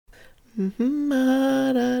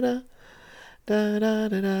Da, da, da, da,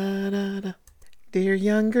 da, da. Dear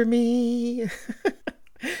younger me,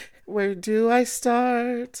 where do I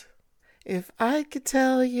start? If I could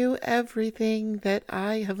tell you everything that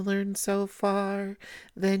I have learned so far,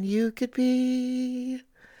 then you could be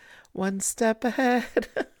one step ahead.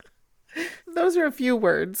 Those are a few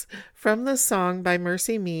words from the song by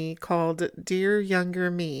Mercy Me called Dear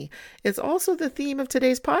Younger Me. It's also the theme of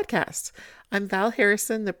today's podcast. I'm Val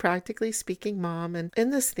Harrison, the practically speaking mom, and in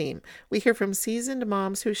this theme, we hear from seasoned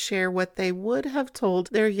moms who share what they would have told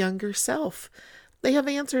their younger self. They have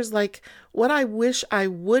answers like what I wish I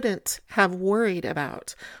wouldn't have worried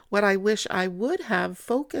about, what I wish I would have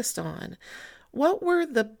focused on. What were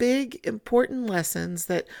the big, important lessons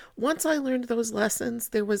that once I learned those lessons,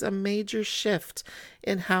 there was a major shift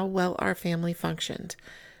in how well our family functioned?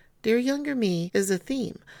 Dear Younger Me is a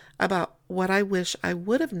theme about what I wish I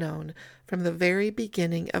would have known from the very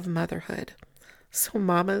beginning of motherhood. So,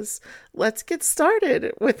 mamas, let's get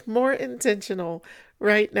started with more intentional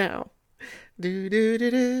right now. Do, do,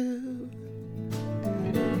 do, do.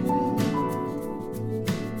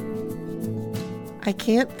 I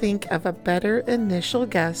can't think of a better initial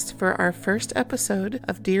guest for our first episode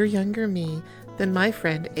of Dear Younger Me than my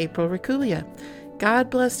friend April Raccuglia.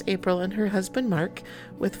 God blessed April and her husband Mark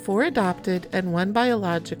with 4 adopted and 1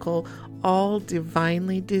 biological, all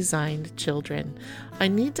divinely designed children. I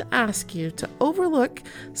need to ask you to overlook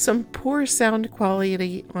some poor sound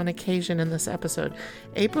quality on occasion in this episode.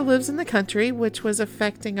 April lives in the country, which was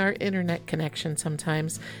affecting our internet connection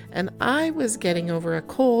sometimes, and I was getting over a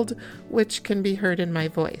cold, which can be heard in my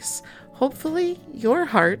voice. Hopefully, your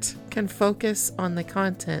heart can focus on the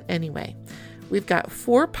content anyway. We've got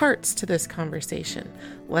 4 parts to this conversation: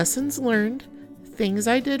 lessons learned, things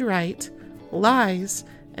I did right, lies,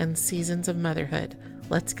 and seasons of motherhood.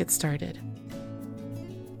 Let's get started.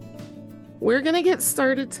 We're going to get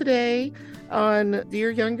started today on Dear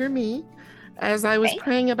Younger Me. As I was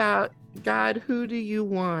praying about, God, who do you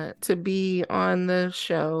want to be on the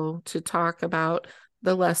show to talk about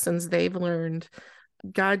the lessons they've learned?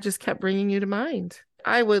 God just kept bringing you to mind.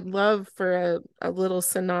 I would love for a little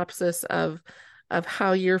synopsis of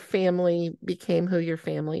how your family became who your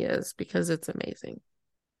family is, because it's amazing.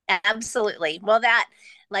 Absolutely. Well, that,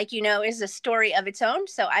 like is a story of its own.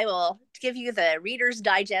 So I will give you the Reader's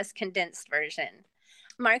Digest condensed version.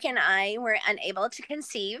 Mark and I were unable to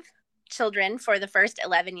conceive children for the first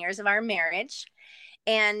 11 years of our marriage.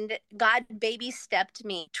 And God baby stepped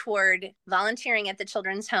me toward volunteering at the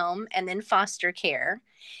children's home and then foster care.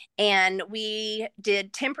 And we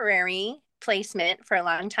did temporary placement for a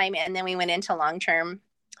long time. And then we went into long-term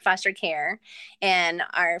foster care. And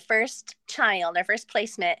our first child, our first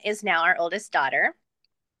placement, is now our oldest daughter,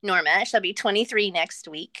 Norma. She'll be 23 next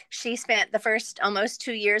week. She spent the first almost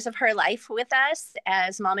 2 years of her life with us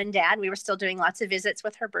as mom and dad. We were still doing lots of visits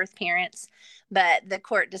with her birth parents, but the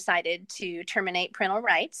court decided to terminate parental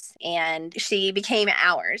rights and she became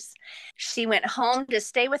ours. She went home to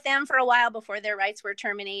stay with them for a while before their rights were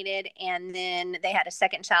terminated. And then they had a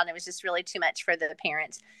second child. And it was just really too much for the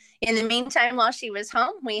parents. In the meantime, while she was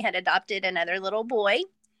home, we had adopted another little boy.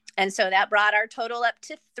 And so that brought our total up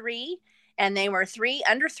to 3. And they were 3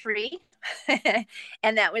 under 3.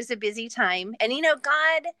 And that was a busy time. And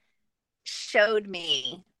God showed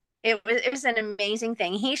me, it was an amazing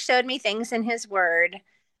thing. He showed me things in his word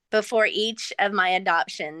before each of my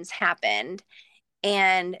adoptions happened.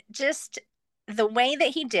 And just the way that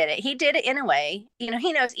he did it in a way,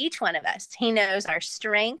 he knows each one of us. He knows our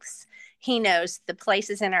strengths. He knows the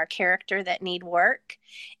places in our character that need work.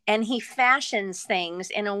 And he fashions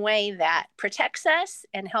things in a way that protects us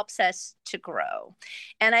and helps us to grow.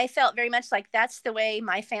 And I felt very much like that's the way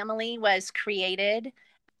my family was created.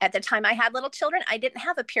 At the time I had little children, I didn't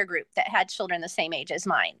have a peer group that had children the same age as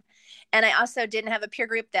mine. And I also didn't have a peer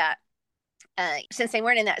group that since they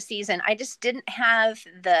weren't in that season, I just didn't have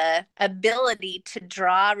the ability to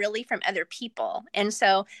draw really from other people. And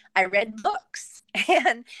so I read books,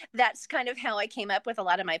 and that's kind of how I came up with a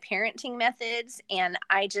lot of my parenting methods. And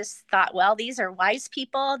I just thought, well, these are wise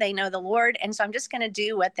people. They know the Lord. And so I'm just going to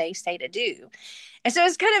do what they say to do. And so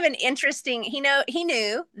it's kind of an interesting, he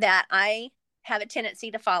knew that I have a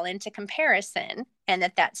tendency to fall into comparison and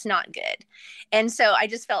that's not good. And so I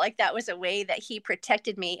just felt like that was a way that he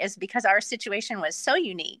protected me, is because our situation was so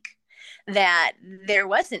unique that there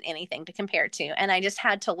wasn't anything to compare to. And I just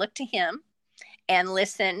had to look to him and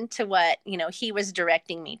listen to what, he was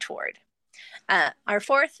directing me toward. Our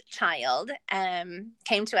 4th child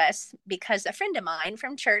came to us because a friend of mine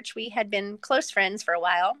from church, we had been close friends for a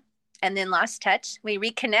while and then lost touch. We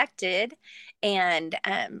reconnected And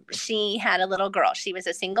she had a little girl. She was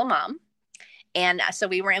a single mom. And so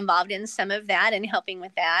we were involved in some of that and helping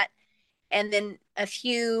with that. And then a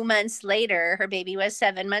few months later, her baby was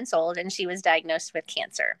 7 months old and she was diagnosed with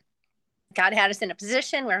cancer. God had us in a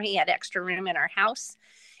position where He had extra room in our house.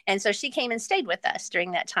 And so she came and stayed with us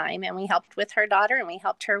during that time. And we helped with her daughter and we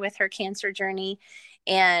helped her with her cancer journey.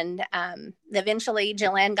 And eventually,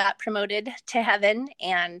 Jillian got promoted to heaven,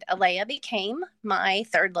 and Alea became my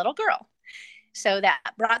third little girl. So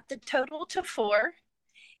that brought the total to four.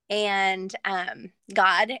 And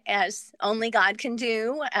God, as only God can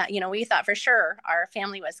do, we thought for sure our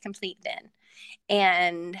family was complete then.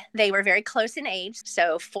 And they were very close in age.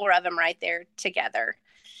 So four of them right there together.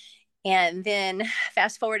 And then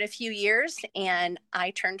fast forward a few years, and I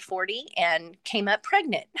turned 40 and came up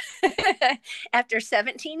pregnant after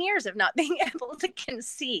 17 years of not being able to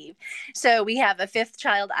conceive. So we have a fifth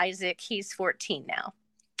child, Isaac. He's 14 now.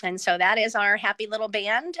 And so that is our happy little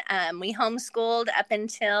band. We homeschooled up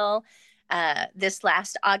until this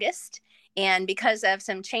last August. And because of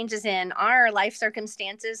some changes in our life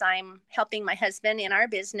circumstances, I'm helping my husband in our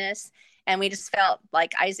business. And we just felt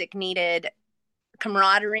like Isaac needed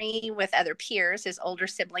camaraderie with other peers. His older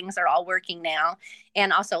siblings are all working now,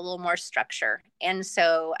 and also a little more structure. And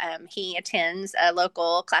so he attends a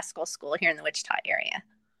local classical school here in the Wichita area.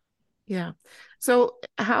 Yeah. So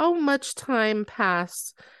how much time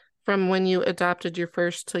passed from when you adopted your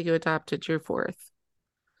first till you adopted your fourth?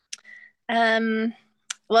 So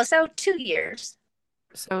 2 years.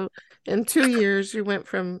 So in 2 years, you went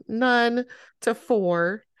from none to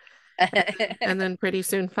four, and then pretty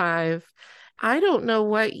soon five. I don't know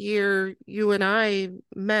what year you and I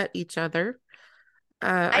met each other.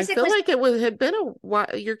 I Isaac feel was like had been a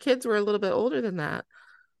while. Your kids were a little bit older than that.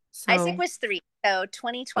 Isaac So, was 3, so okay.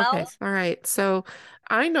 2012. All right. So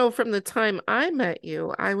I know from the time I met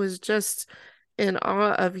you, I was just in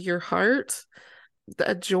awe of your heart,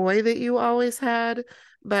 the joy that you always had.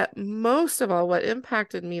 But most of all, what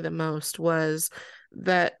impacted me the most was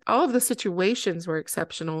that all of the situations were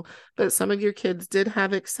exceptional, but some of your kids did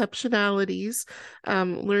have exceptionalities,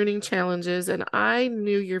 learning challenges. And I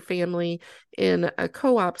knew your family in a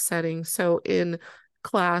co-op setting, so in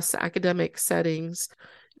class academic settings.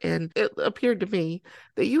 And it appeared to me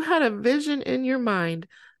that you had a vision in your mind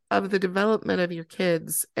of the development of your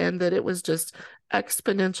kids and that it was just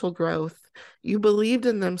exponential growth. You believed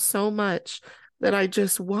in them so much that I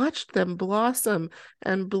just watched them blossom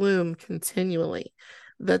and bloom continually,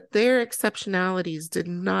 that their exceptionalities did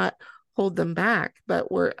not hold them back,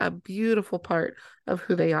 but were a beautiful part of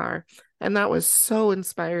who they are. And that was so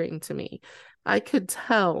inspiring to me. I could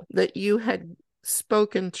tell that you had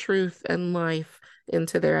spoken truth and life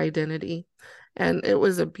into their identity. And it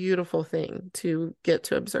was a beautiful thing to get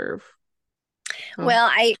to observe. Oh, Well,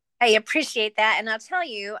 I appreciate that. And I'll tell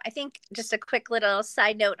you, I think just a quick little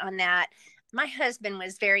side note on that. My husband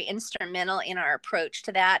was very instrumental in our approach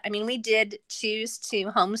to that. I mean, we did choose to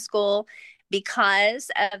homeschool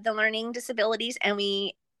because of the learning disabilities, and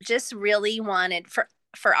we just really wanted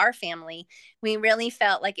for our family, we really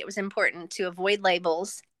felt like it was important to avoid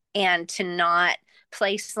labels and to not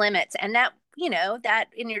place limits. And that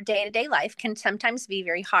in your day-to-day life can sometimes be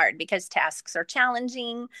very hard because tasks are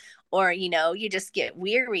challenging, or you just get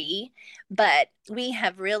weary. But we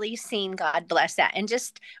have really seen God bless that. And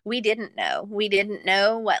just we didn't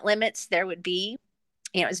know what limits there would be.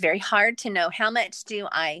 It was very hard to know, how much do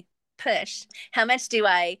I push, how much do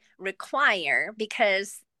I require,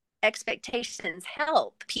 because expectations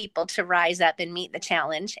help people to rise up and meet the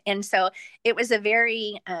challenge. And so it was a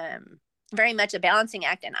very much a balancing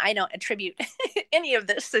act. And I don't attribute any of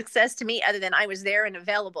the success to me, other than I was there and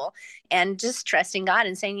available and just trusting God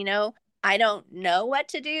and saying, I don't know what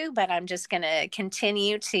to do, but I'm just going to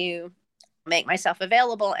continue to make myself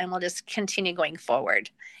available, and we'll just continue going forward.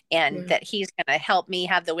 And yeah. that He's going to help me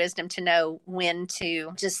have the wisdom to know when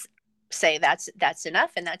to just say that's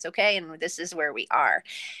enough and that's okay, and this is where we are.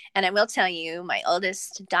 And I will tell you, my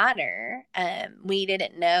oldest daughter, we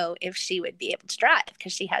didn't know if she would be able to drive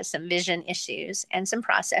because she has some vision issues and some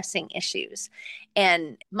processing issues.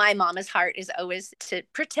 And my mama's heart is always to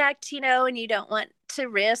protect, and you don't want to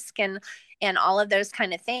risk and all of those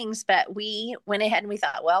kind of things. But we went ahead and we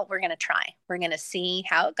thought, well, we're going to try. We're going to see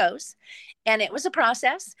how it goes. And it was a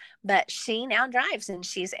process, but she now drives and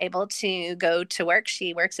she's able to go to work.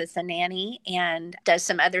 She works as a nanny and does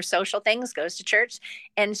some other social things, goes to church,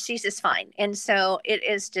 and she's just fine. And so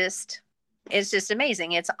it's just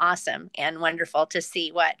amazing. It's awesome and wonderful to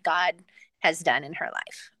see what God has done in her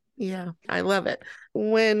life. Yeah, I love it.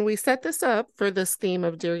 When we set this up for this theme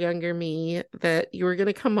of Dear Younger Me, that you were going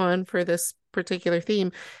to come on for this particular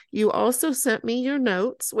theme. You also sent me your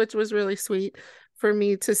notes, which was really sweet for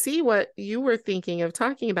me to see what you were thinking of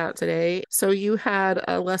talking about today. So you had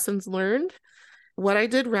lessons learned, what I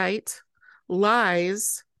did right,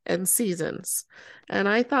 lies, and seasons. And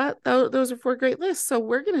I thought those are four great lists. So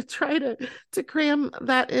we're going to try to cram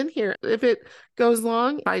that in here. If it goes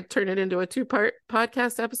long, I turn it into a two-part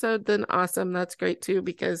podcast episode, then awesome. That's great too,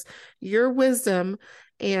 because your wisdom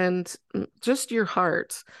and just your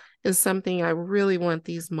heart is something I really want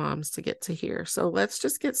these moms to get to hear. So let's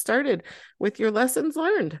just get started with your lessons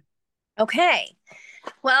learned. Okay.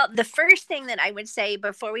 Well, the first thing that I would say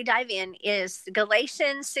before we dive in is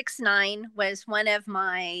Galatians 6:9 was one of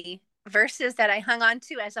my verses that I hung on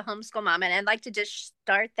to as a homeschool mom. And I'd like to just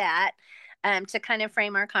start that to kind of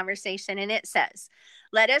frame our conversation. And it says,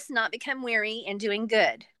 let us not become weary in doing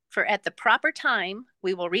good, for at the proper time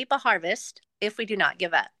we will reap a harvest if we do not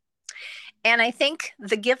give up. And I think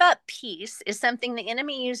the give up piece is something the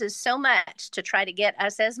enemy uses so much to try to get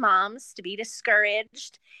us as moms to be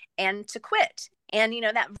discouraged and to quit. And,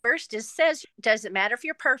 that verse just says, doesn't matter if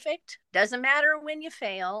you're perfect, doesn't matter when you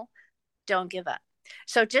fail, don't give up.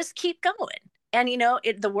 So just keep going. And,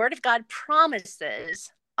 the word of God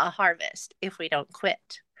promises a harvest if we don't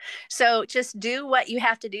quit. So just do what you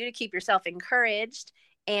have to do to keep yourself encouraged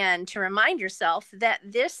and to remind yourself that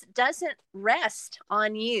this doesn't rest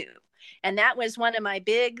on you. And that was one of my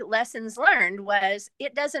big lessons learned was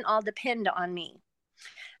it doesn't all depend on me.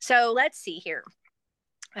 So let's see here.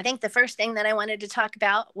 I think the first thing that I wanted to talk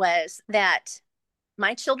about was that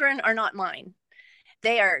my children are not mine.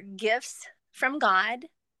 They are gifts from God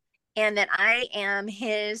and that I am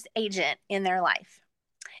his agent in their life.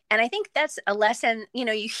 And I think that's a lesson, you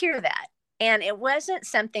hear that. And it wasn't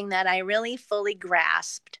something that I really fully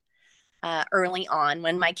grasped early on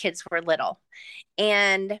when my kids were little.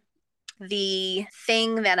 And the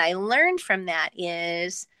thing that I learned from that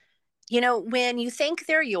is, when you think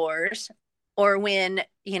they're yours or when,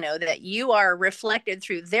 that you are reflected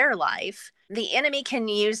through their life, the enemy can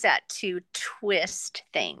use that to twist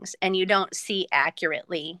things and you don't see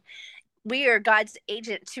accurately. We are God's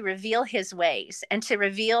agent to reveal his ways and to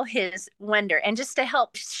reveal his wonder and just to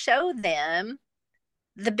help show them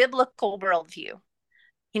the biblical worldview.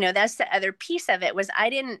 That's the other piece of it was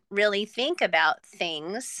I didn't really think about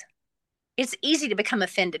things. It's easy to become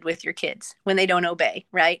offended with your kids when they don't obey,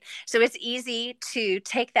 right? So it's easy to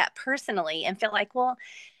take that personally and feel like, well,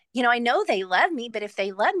 I know they love me, but if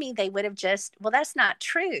they love me, they would have well, that's not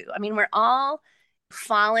true. I mean, we're all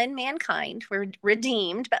fallen mankind. We're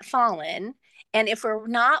redeemed, but fallen. And if we're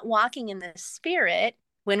not walking in the spirit,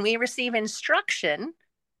 when we receive instruction,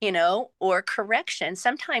 or correction,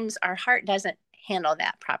 sometimes our heart doesn't handle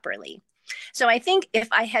that properly. So I think if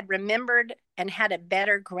I had remembered and had a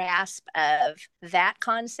better grasp of that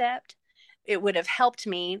concept, it would have helped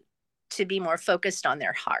me to be more focused on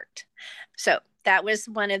their heart. So that was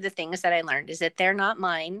one of the things that I learned is that they're not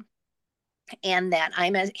mine and that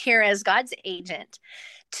I'm here as God's agent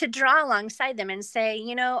to draw alongside them and say,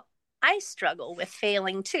 I struggle with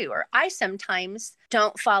failing too, or I sometimes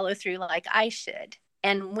don't follow through like I should.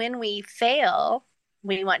 And when we fail,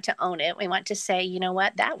 we want to own it. We want to say, you know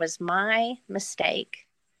what, that was my mistake.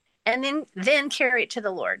 And then carry it to the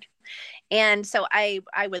Lord. And so I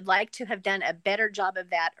would like to have done a better job of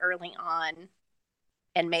that early on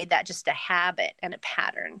and made that just a habit and a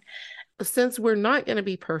pattern. Since we're not going to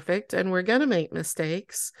be perfect and we're going to make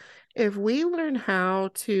mistakes, if we learn how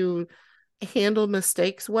to handle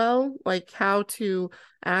mistakes well, like how to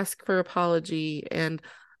ask for apology and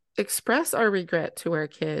express our regret to our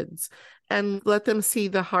kids and let them see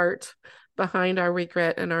the heart behind our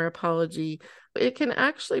regret and our apology, it can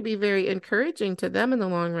actually be very encouraging to them in the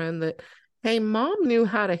long run that, hey, mom knew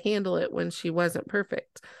how to handle it when she wasn't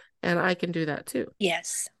perfect, and I can do that too.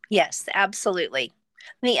 Yes, absolutely.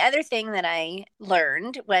 The other thing that I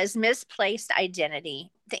learned was misplaced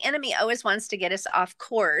identity. The enemy always wants to get us off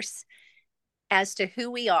course as to who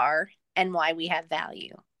we are and why we have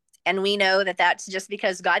value. And we know that that's just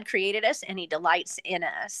because God created us and he delights in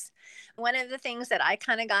us. One of the things that I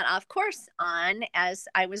kind of got off course on as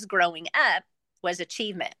I was growing up was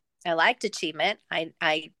achievement. I liked achievement.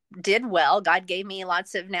 I did well. God gave me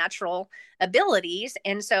lots of natural abilities.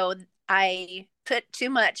 And so I put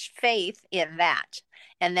too much faith in that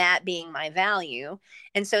and that being my value.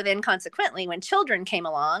 And so then consequently, when children came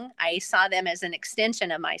along, I saw them as an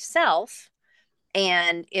extension of myself.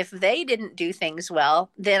 And if they didn't do things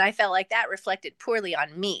well, then I felt like that reflected poorly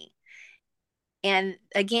on me. And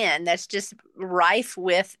again, that's just rife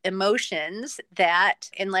with emotions that,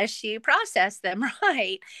 unless you process them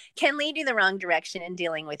right, can lead you the wrong direction in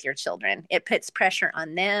dealing with your children. It puts pressure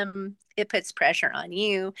on them, it puts pressure on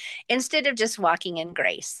you, instead of just walking in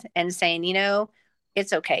grace and saying,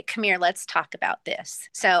 it's okay. Come here, let's talk about this.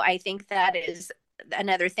 So I think that is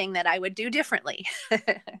another thing that I would do differently.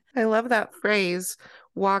 I love that phrase,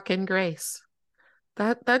 walk in grace.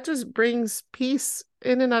 That just brings peace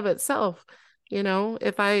in and of itself.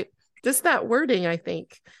 If I just that wording, I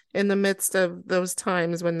think, in the midst of those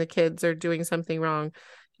times when the kids are doing something wrong,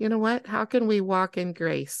 you know what? How can we walk in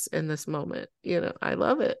grace in this moment? I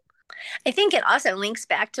love it. I think it also links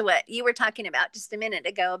back to what you were talking about just a minute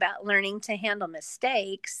ago about learning to handle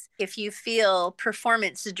mistakes. If you feel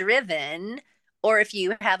performance driven, or if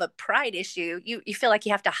you have a pride issue, you feel like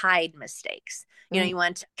you have to hide mistakes. Mm-hmm. You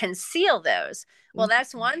want to conceal those. Well,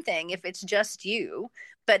 that's one thing if it's just you.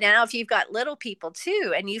 But now, if you've got little people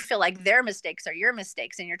too, and you feel like their mistakes are your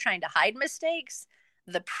mistakes and you're trying to hide mistakes,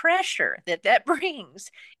 the pressure that that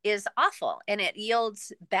brings is awful and it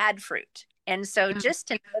yields bad fruit. And so Yeah, just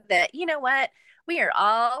to know that, you know what, we are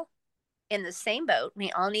all in the same boat.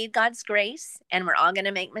 We all need God's grace and we're all going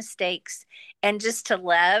to make mistakes. And just to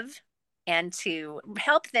love and to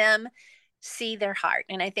help them see their heart.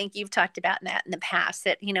 And I think you've talked about that in the past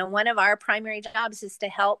that, one of our primary jobs is to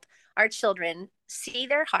help our children see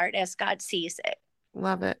their heart as God sees it.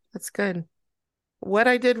 love it. That's good. What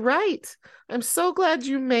I did right. I'm so glad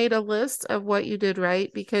you made a list of what you did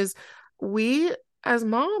right because we as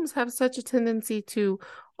moms have such a tendency to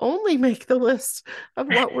only make the list of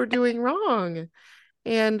what we're doing wrong.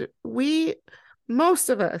 And most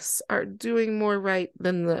of us are doing more right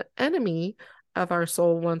than the enemy of our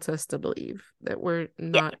soul wants us to believe that we're Yeah.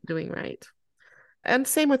 not doing right. And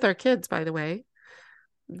same with our kids, by the way.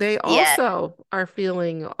 They Yeah. also are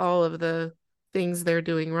feeling all of the things they're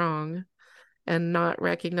doing wrong and not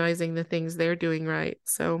recognizing the things they're doing right.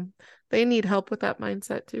 So they need help with that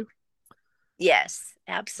mindset too. Yes,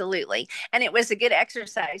 absolutely. And it was a good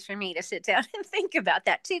exercise for me to sit down and think about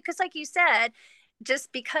that too. Because, like you said,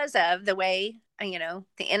 just because of the way,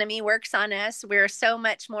 the enemy works on us, we're so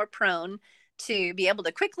much more prone to be able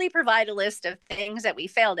to quickly provide a list of things that we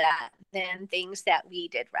failed at than things that we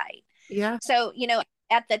did right. Yeah. So,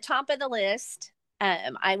 at the top of the list,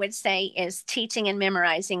 I would say is teaching and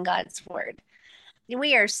memorizing God's word.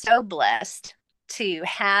 We are so blessed to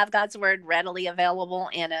have God's word readily available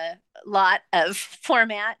in a lot of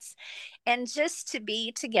formats and just to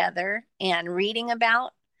be together and reading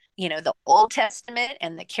about, the Old Testament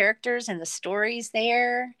and the characters and the stories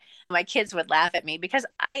there. My kids would laugh at me because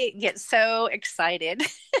I get so excited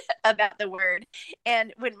about the word.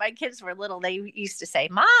 And when my kids were little, they used to say,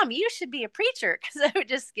 Mom, you should be a preacher, because I would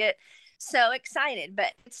just get so excited.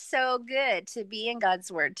 But it's so good to be in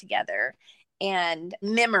God's word together and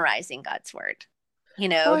memorizing God's word. Boy,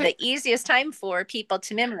 The easiest time for people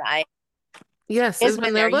to memorize yes, is is when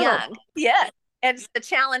when they're they're little. young. Yeah. And it's a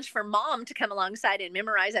challenge for mom to come alongside and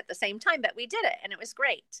memorize at the same time, but we did it and it was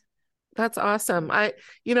great. That's awesome.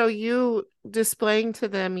 You displaying to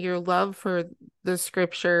them your love for the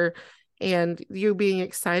scripture and you being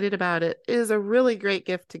excited about it is a really great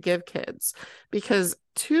gift to give kids because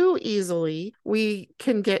too easily we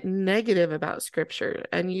can get negative about scripture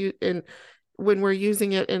and when we're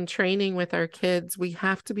using it in training with our kids, we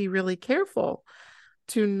have to be really careful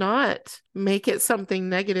to not make it something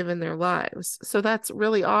negative in their lives. So that's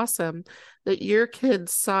really awesome that your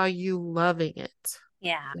kids saw you loving it.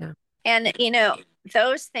 Yeah. Yeah. And,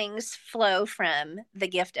 those things flow from the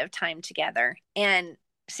gift of time together. And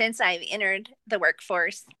since I've entered the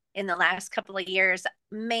workforce in the last couple of years,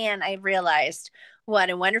 man, I realized what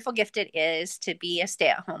a wonderful gift it is to be a stay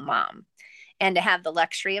at home mom and to have the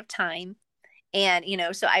luxury of time. And,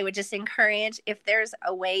 so I would just encourage if there's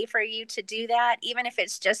a way for you to do that, even if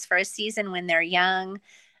it's just for a season when they're young,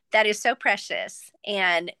 that is so precious.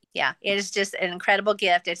 And yeah, it is just an incredible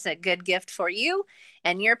gift. It's a good gift for you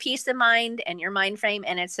and your peace of mind and your mind frame.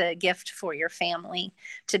 And it's a gift for your family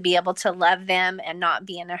to be able to love them and not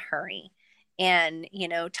be in a hurry. And,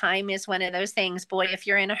 time is one of those things. Boy, if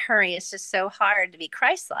you're in a hurry, it's just so hard to be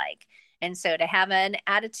Christ like. And so to have an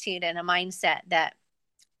attitude and a mindset that,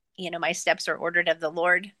 my steps are ordered of the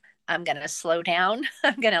Lord. I'm going to slow down.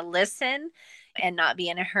 I'm going to listen and not be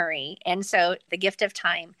in a hurry. And so the gift of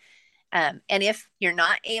time. And if you're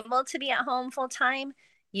not able to be at home full time,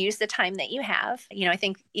 use the time that you have. I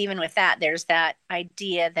think even with that, there's that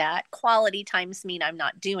idea that quality times mean I'm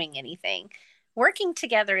not doing anything. Working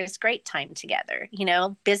together is great time together.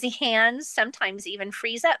 Busy hands sometimes even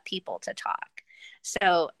frees up people to talk.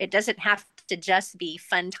 So it doesn't have to just be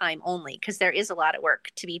fun time only, because there is a lot of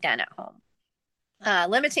work to be done at home.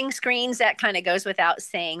 Limiting screens, that kind of goes without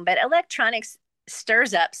saying, but electronics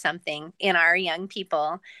stirs up something in our young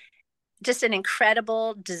people, just an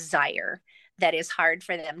incredible desire that is hard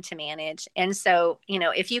for them to manage. And so,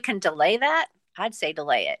 if you can delay that, I'd say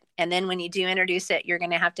delay it. And then when you do introduce it, you're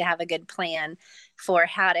going to have a good plan for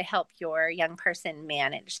how to help your young person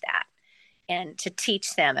manage that, and to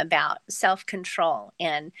teach them about self-control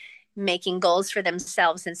and making goals for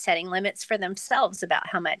themselves and setting limits for themselves about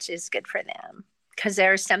how much is good for them. Because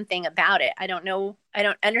there's something about it. I don't know. I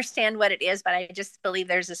don't understand what it is, but I just believe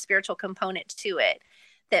there's a spiritual component to it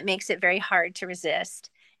that makes it very hard to resist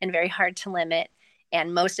and very hard to limit.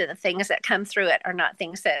 And most of the things that come through it are not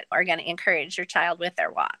things that are going to encourage your child with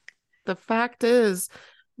their walk. The fact is,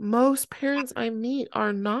 most parents I meet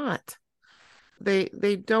are not.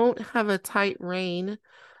 They don't have a tight rein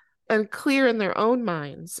and clear in their own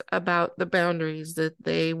minds about the boundaries that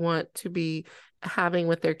they want to be having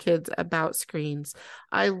with their kids about screens.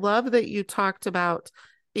 I love that you talked about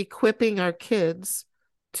equipping our kids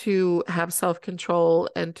to have self-control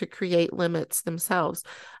and to create limits themselves.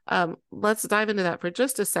 Let's dive into that for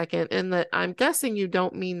just a second. And that I'm guessing you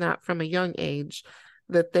don't mean that from a young age,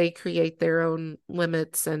 that they create their own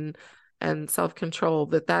limits and self-control,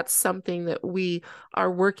 that's something that we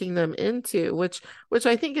are working them into, which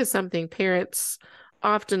I think is something parents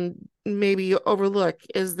often maybe overlook,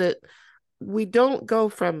 is that we don't go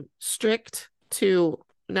from strict to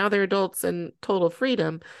now they're adults and total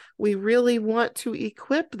freedom. We really want to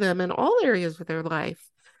equip them in all areas of their life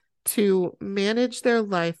to manage their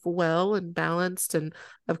life well and balanced, and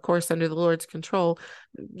of course under the Lord's control.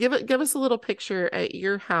 Give us a little picture at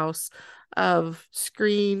your house of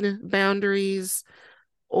screen boundaries,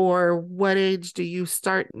 or what age do you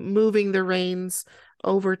start moving the reins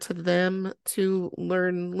over to them to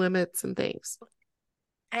learn limits and things?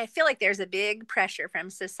 I feel like there's a big pressure from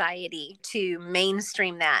society to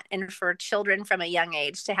mainstream that, and for children from a young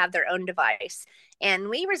age to have their own device. And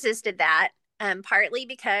we resisted that, partly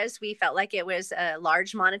because we felt like it was a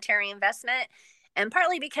large monetary investment, and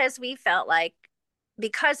partly because we felt like,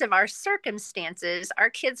 because of our circumstances, our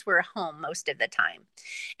kids were home most of the time.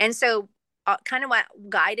 And so, kind of what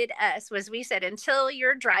guided us was, we said, until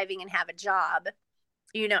you're driving and have a job,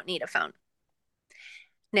 you don't need a phone.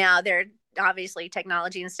 Now, there obviously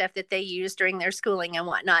technology and stuff that they use during their schooling and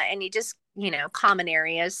whatnot, and you just, common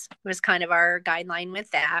areas was kind of our guideline with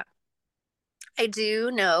that. I do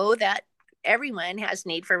know that everyone has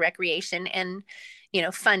need for recreation and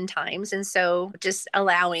fun times, and so just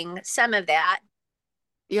allowing some of that.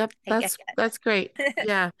 Yep, that's great.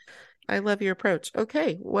 Yeah, I love your approach.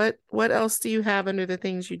 Okay, what else do you have under the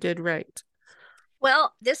things you did right?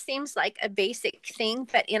 Well, this seems like a basic thing,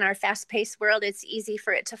 but in our fast-paced world, it's easy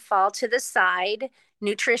for it to fall to the side.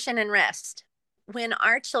 Nutrition and rest. When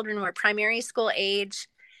our children were primary school age,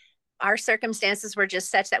 our circumstances were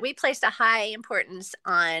just such that we placed a high importance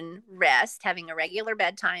on rest, having a regular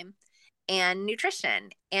bedtime, and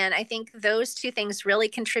nutrition. And I think those two things really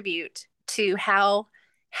contribute to how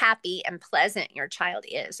happy and pleasant your child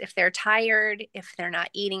is. If they're tired, if they're not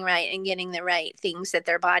eating right and getting the right things that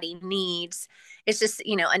their body needs, it's just,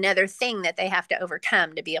 another thing that they have to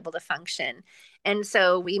overcome to be able to function. And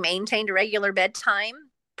so we maintained a regular bedtime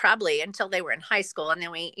probably until they were in high school. And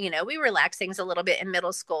then we relaxed things a little bit in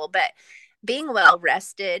middle school, but being well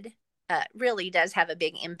rested really does have a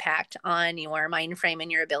big impact on your mind frame and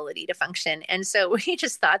your ability to function. And so we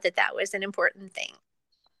just thought that that was an important thing.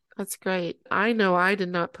 That's great. I know I did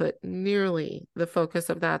not put nearly the focus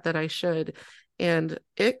of that I should, and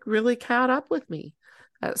it really caught up with me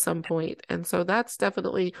at some point. And so that's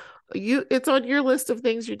definitely it's on your list of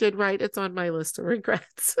things you did right. It's on my list of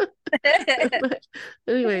regrets. But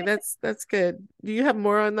anyway, that's good. Do you have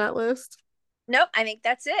more on that list? Nope, I think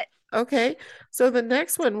that's it. Okay. So the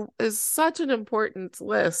next one is such an important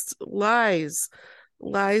list. Lies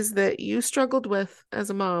that you struggled with as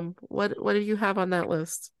a mom. What do you have on that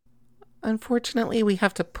list? Unfortunately, we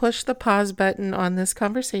have to push the pause button on this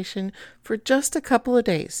conversation for just a couple of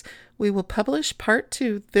days. We will publish part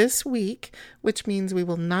 2 this week, which means we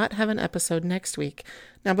will not have an episode next week.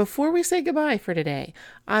 Now, before we say goodbye for today,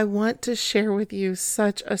 I want to share with you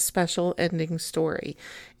such a special ending story.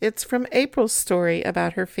 It's from April's story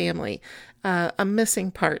about her family, a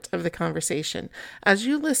missing part of the conversation. As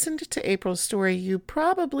you listened to April's story, you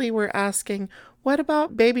probably were asking, what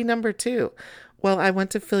about baby number 2? Well, I want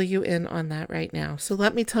to fill you in on that right now. So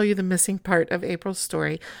let me tell you the missing part of April's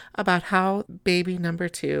story about how baby number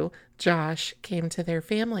 2, Josh, came to their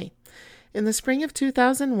family. In the spring of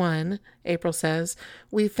 2001, April says,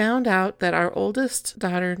 we found out that our oldest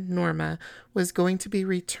daughter, Norma, was going to be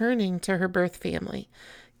returning to her birth family.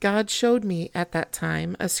 God showed me at that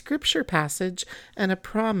time a scripture passage and a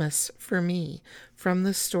promise for me from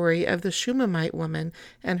the story of the Shunammite woman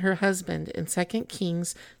and her husband in 2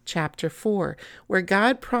 Kings chapter 4, where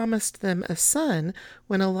God promised them a son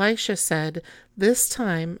when Elisha said, "This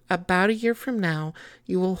time, about a year from now,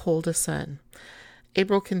 you will hold a son."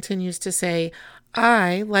 April continues to say,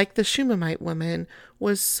 I, like the Shunammite woman,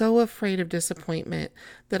 was so afraid of disappointment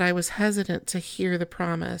that I was hesitant to hear the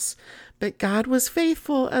promise. But God was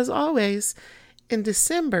faithful as always. In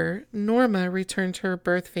December, Norma returned to her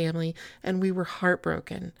birth family and we were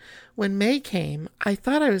heartbroken. When May came, I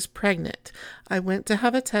thought I was pregnant. I went to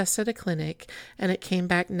have a test at a clinic and it came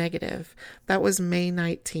back negative. That was May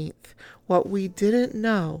 19th. What we didn't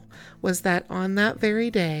know was that on that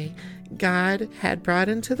very day, God had brought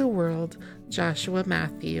into the world Joshua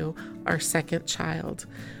Matthew, our second child.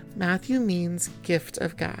 Matthew means gift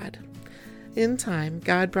of God. In time,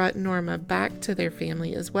 God brought Norma back to their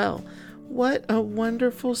family as well. What a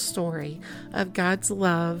wonderful story of God's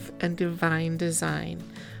love and divine design.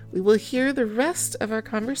 We will hear the rest of our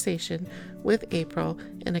conversation with April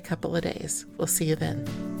in a couple of days. We'll see you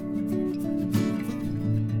then.